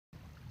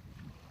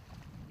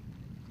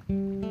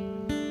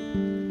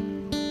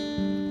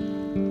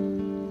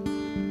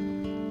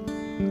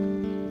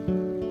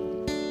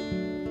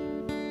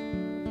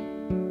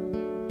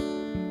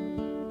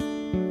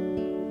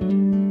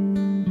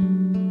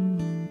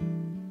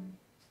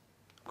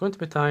I'm going to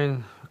be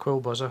tying a quill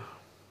buzzer,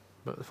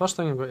 but the first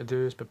thing I'm going to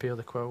do is prepare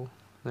the quill.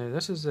 Now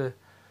this is a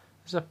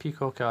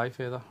peacock eye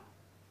feather,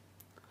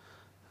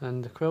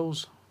 and the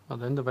quills are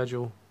the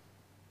individual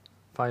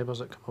fibres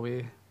that come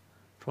away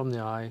from the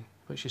eye,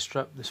 which you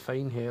strip this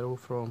fine hair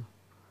from,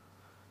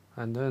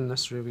 and then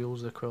this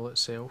reveals the quill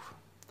itself.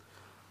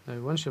 Now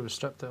once you've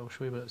stripped it, I'll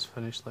show you what it's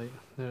finished like.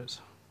 There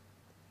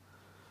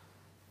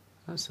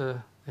that's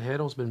the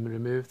hair's been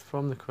removed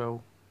from the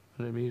quill,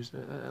 and it removes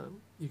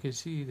you can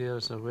see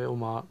there's a well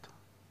marked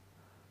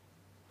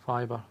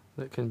fibre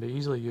that can be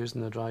easily used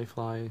in a dry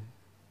fly,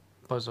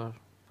 buzzer,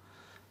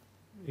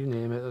 you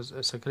name it.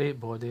 It's a great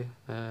body.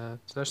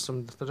 There's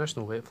some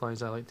traditional wet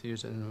flies I like to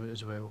use it in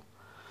as well,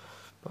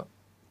 but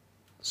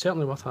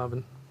certainly worth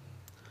having.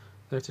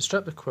 Now to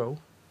strip the quill,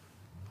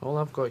 all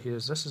I've got here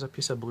is this is a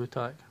piece of blue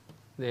tack,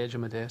 the edge of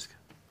my desk.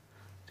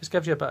 Just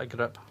gives you a bit of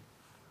grip.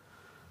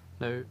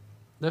 Now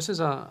this is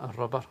a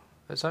rubber.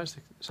 It's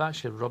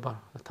actually rubber,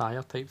 a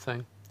tyre type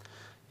thing.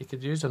 You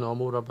could use a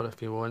normal rubber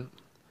if you want.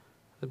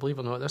 Believe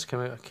it or not, this came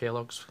out of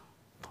Kellogg's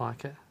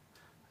packet,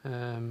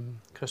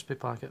 crispy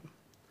packet.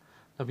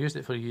 I've used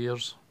it for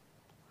years,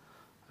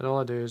 and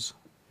all I do is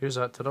use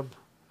that to rub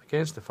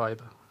against the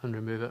fibre and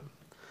remove it.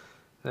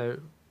 Now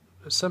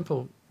it's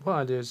simple. What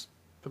I do is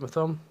put my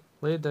thumb,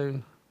 lay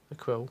down the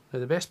quill. Now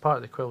the best part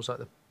of the quill is at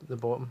the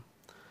bottom.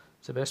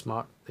 It's the best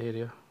marked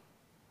area.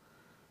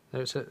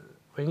 Now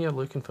when you're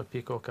looking for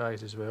peacock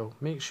eyes as well,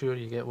 make sure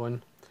you get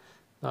one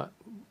that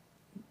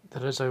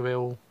there is a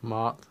well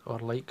marked or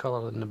light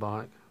colour in the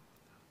back.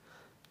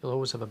 You'll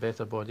always have a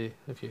better body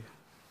if you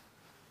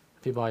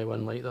buy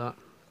one like that.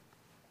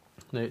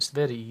 Now it's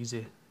very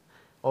easy.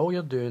 All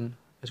you're doing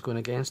is going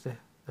against the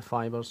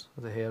fibres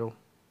of the hair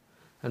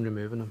and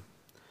removing them.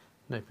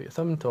 Now put your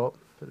thumb on top,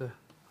 put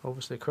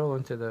obviously quill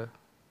onto the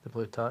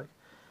blue tack,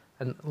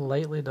 and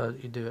lightly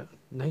you do it,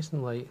 nice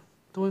and light.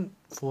 Don't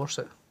force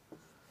it.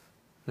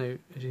 Now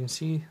as you can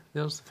see,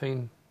 there's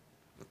the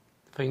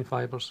fine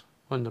fibres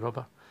on the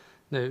rubber.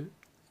 Now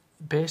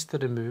best to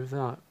remove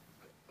that,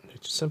 you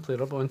just simply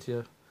rub it onto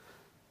your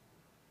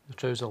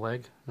trouser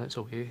leg and it's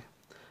okay.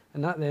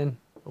 And that then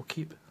will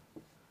keep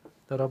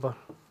the rubber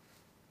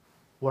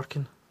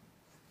working.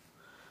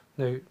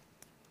 Now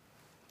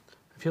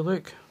if you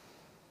look,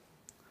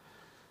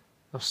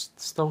 there's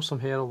still some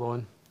hair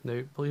on.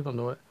 Now believe it or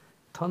not,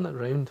 turn it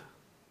round.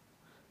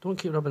 Don't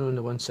keep rubbing on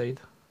the one side,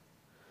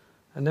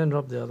 and then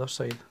rub the other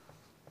side.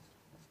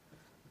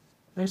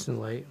 Nice and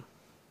light.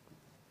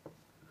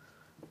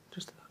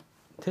 Just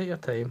take your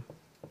time.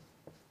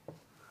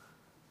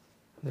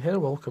 The hair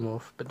will come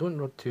off, but don't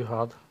rub too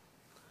hard.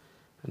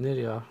 And there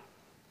you are.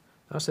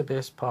 That's the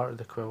best part of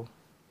the quill,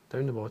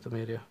 down the bottom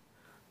area.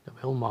 They're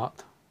well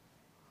marked.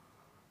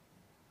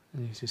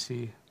 And as you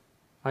see,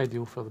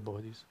 ideal for the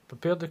bodies.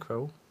 Prepared the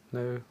quill, now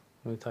I'm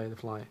going to tie the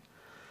fly.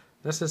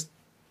 There's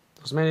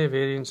many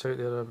variants out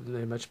there of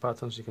the midge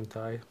patterns you can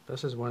tie.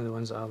 This is one of the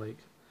ones that I like.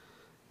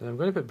 Now I'm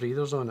going to put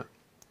breathers on it.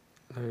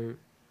 Now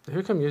the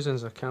hook I'm using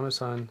is a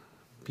Kamasan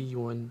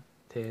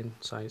B110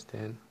 size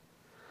 10.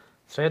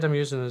 Thread I'm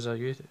using is a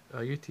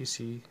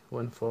UTC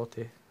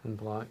 140 in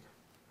black.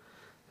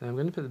 And I'm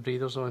going to put the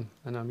breathers on,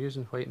 and I'm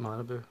using white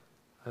marabou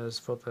as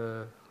for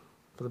the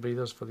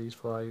breathers for these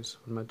flies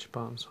with midge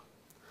patterns.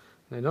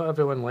 Now not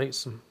everyone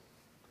likes them,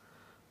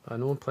 but I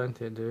know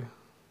plenty do,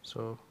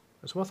 so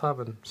it's worth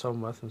having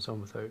some with and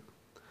some without.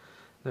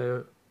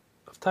 Now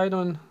I've tied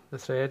on the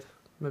thread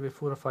maybe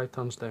 4 or 5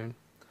 turns down,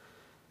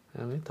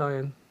 and I'm going to tie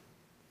in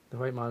the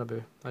white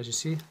marabou. As you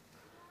see,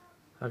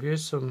 I've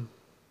used some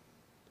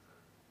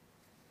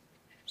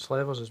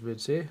slivers, as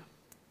we'd say,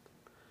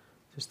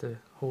 just to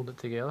hold it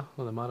together,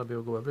 or the marabou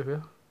will go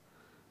everywhere.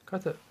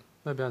 Cut it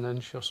maybe an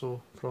inch or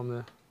so from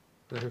the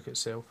hook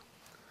itself.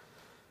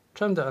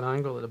 Trimmed at an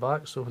angle at the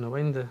back, so when I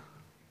wind the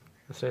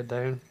thread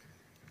down,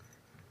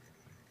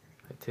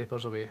 it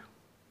tapers away.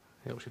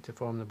 Helps you to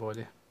form the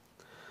body.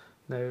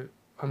 Now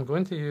I'm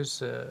going to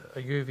use a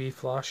UV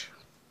flash.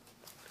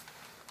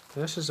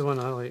 This is the one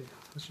I like.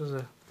 This is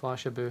a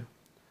Flashaboo.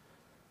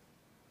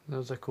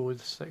 There's a code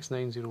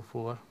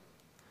 6904.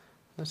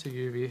 That's a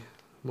UV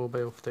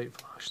mobile type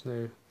flash.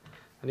 Now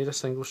I need a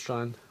single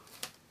strand.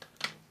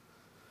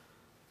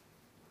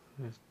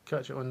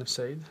 Catch it on the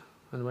side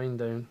and wind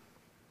down.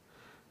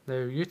 Now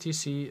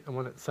UTC, I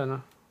want it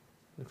thinner.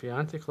 If you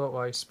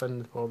anti-clockwise spin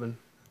the bobbin,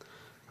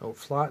 it'll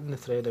flatten the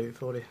thread out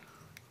for you.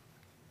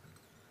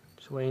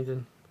 Just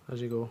winding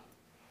as you go.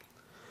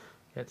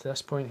 Get to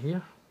this point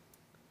here,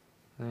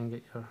 and then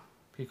get your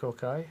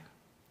peacock eye,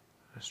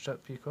 a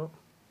strip peacock.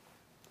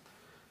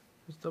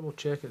 Just double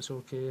check it's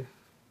okay.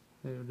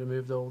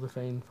 Removed all the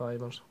fine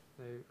fibres.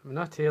 Now when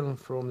I tail them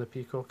from the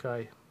peacock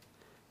eye,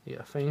 you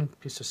get a fine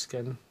piece of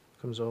skin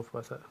comes off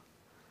with it.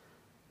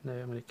 Now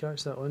I'm going to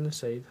catch that on the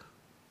side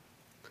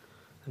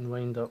and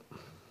wind up.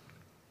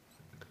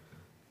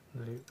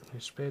 Now, you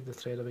spread the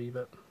thread a wee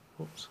bit.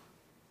 Oops.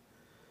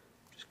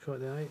 Just caught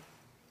the eye.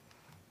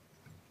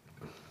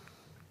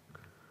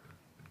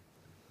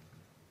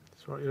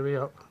 Just work your way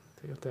up.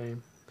 Take your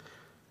time.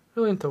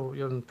 Really until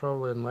you're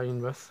probably in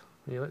line with,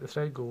 when you let the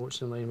thread go,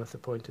 it's in line with the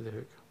point of the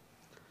hook.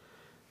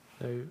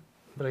 Now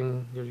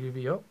bring your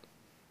UV up.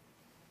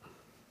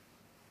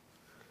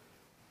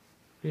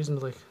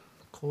 Reasonably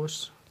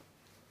close.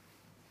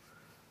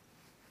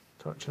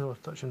 Touching or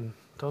touching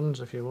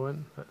turns if you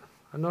want, but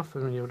enough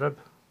when you rib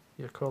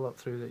your quill up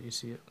through that you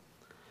see it.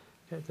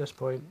 Get to this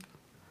point,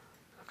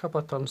 a couple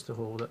of turns to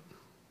hold it,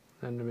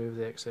 then remove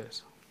the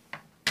excess.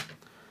 And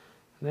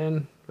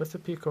then with the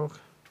peacock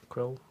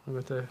quill, I'm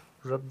going to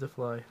rub the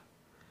fly.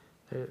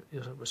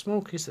 There's a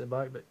small crease at the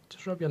back, but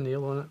just rub your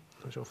nail on it,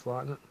 which will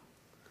flatten it.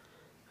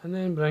 And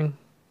then bring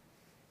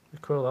the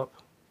quill up,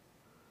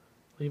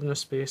 leaving a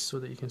space so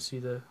that you can see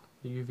the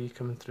UV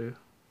coming through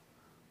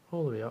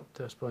all the way up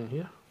to this point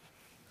here.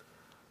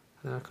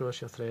 And then across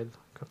your thread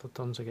a couple of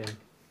turns again.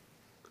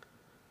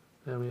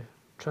 Then we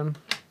trim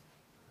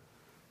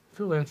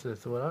full length of the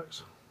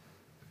thorax.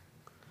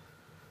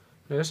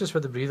 Now this is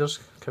where the breathers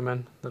come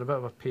in. They're a bit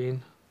of a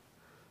pain.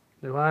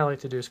 Now what I like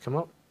to do is come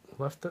up,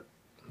 lift it,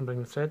 and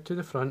bring the thread to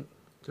the front,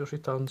 2 or 3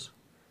 turns,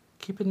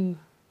 keeping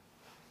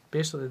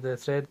basically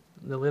the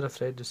layer of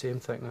thread the same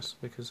thickness,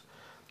 because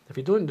if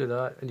you don't do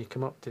that and you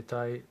come up to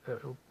tie,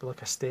 it will be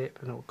like a step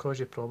and it will cause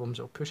you problems.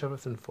 It will push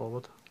everything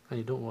forward and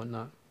you don't want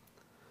that.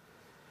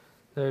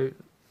 Now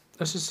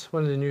this is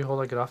one of the new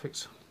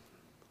holographics.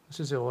 This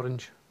is the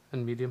orange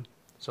in medium.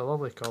 It's a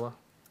lovely colour.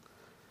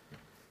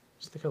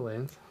 Stick a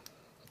length.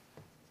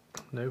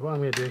 Now what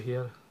I'm going to do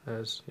here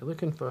is, you're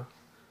looking for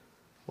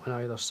one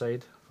either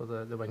side for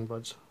the wing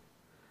buds.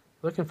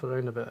 You're looking for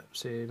around about,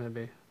 say,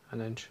 maybe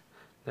an inch.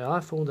 Now I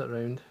fold it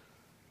round,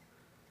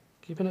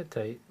 keeping it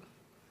tight.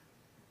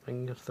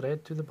 Bring your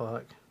thread to the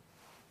back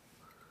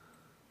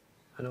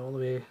and all the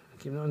way,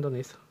 keeping it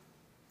underneath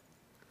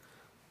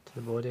to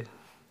the body,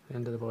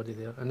 end of the body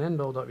there, and then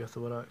build up your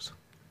thorax.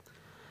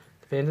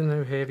 Depending on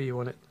how heavy you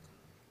want it,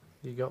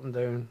 you go up and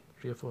down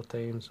 3 or 4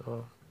 times, or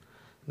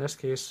in this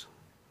case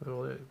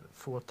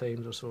 4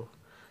 times or so.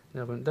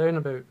 Now I went down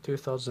about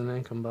 2/3 and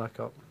then come back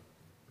up.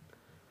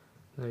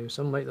 Now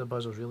some like their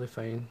buzzers really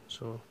fine,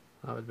 so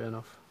that would be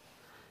enough.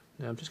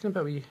 Now I'm just going to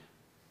put a wee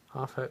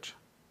half hitch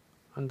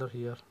under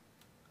here,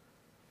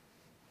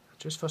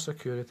 just for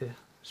security,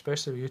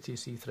 especially with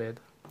UTC thread.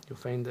 You'll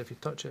find that if you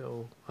touch it,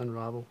 it'll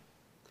unravel.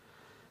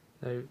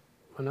 Now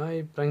when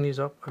I bring these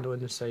up and on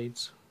the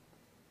sides,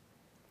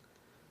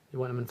 you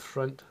want them in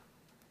front.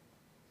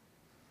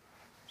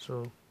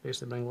 So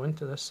basically bring one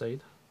to this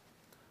side,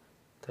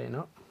 tighten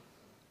up,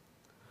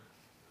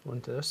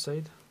 one to this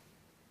side,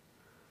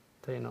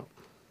 tighten up.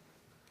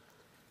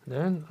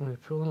 Then I'm going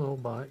to pull them all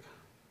back.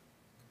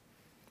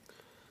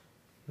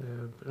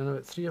 Now in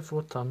about 3 or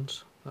 4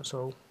 turns, that's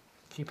all,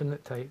 keeping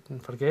it tight,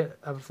 and forget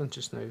everything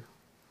just now. And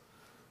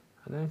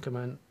then come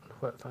in and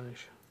whip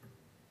finish.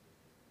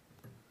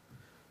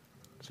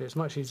 So it's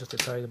much easier to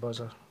tie the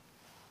buzzer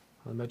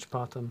or the midge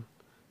pattern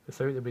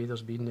without the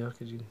breathers being there,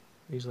 because you can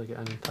easily get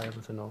in and tie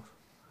everything off.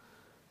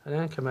 And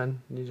then come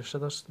in, you need your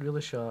scissors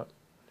really sharp,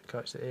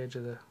 catch the edge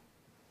of the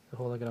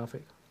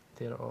holographic,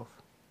 tear it off.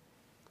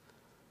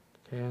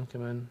 Okay, and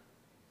come in,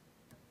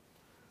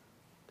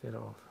 tear it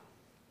off.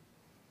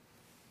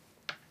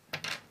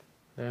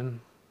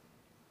 Then,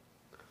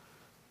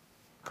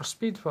 for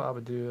speed, what I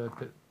would do, I'd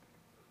put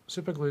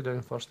super glue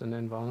down first and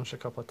then varnish a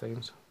couple of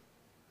times.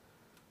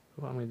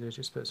 What I'm going to do is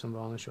just put some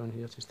varnish on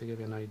here just to give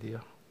you an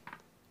idea.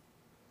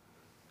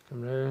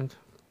 Come round.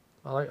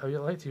 I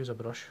like to use a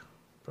brush.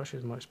 Brush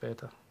is much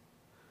better.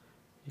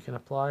 You can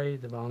apply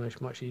the varnish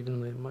much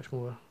evenly, much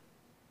more.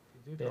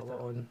 If you do put it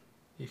on,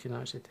 you can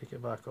actually take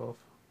it back off.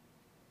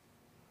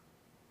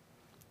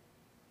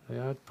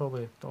 Now I'd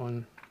probably put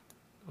on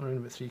around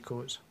about 3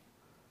 coats.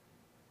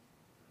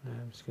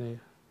 I'm just going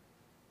to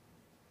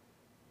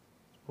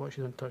watch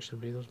you don't touch the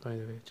breathers, by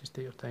the way, just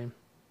take your time.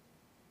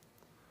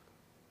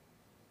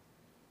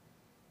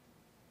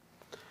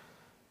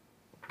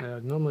 Now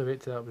I'd normally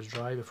wait till that was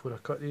dry before I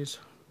cut these,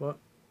 but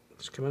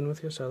just come in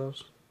with your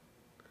scissors,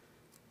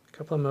 a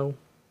couple of mil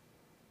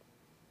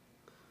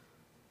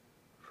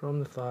from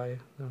the thigh,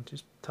 now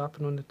just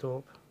tapping on the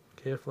top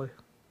carefully.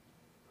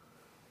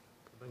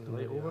 Bring the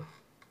light over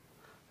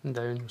and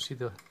down, you'll see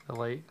the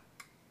light,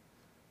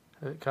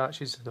 how it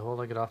catches the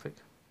holographic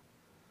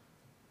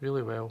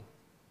really well,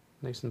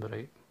 nice and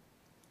bright.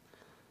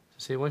 So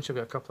say once you've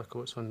got a couple of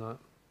coats on that,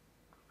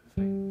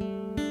 it'll be fine.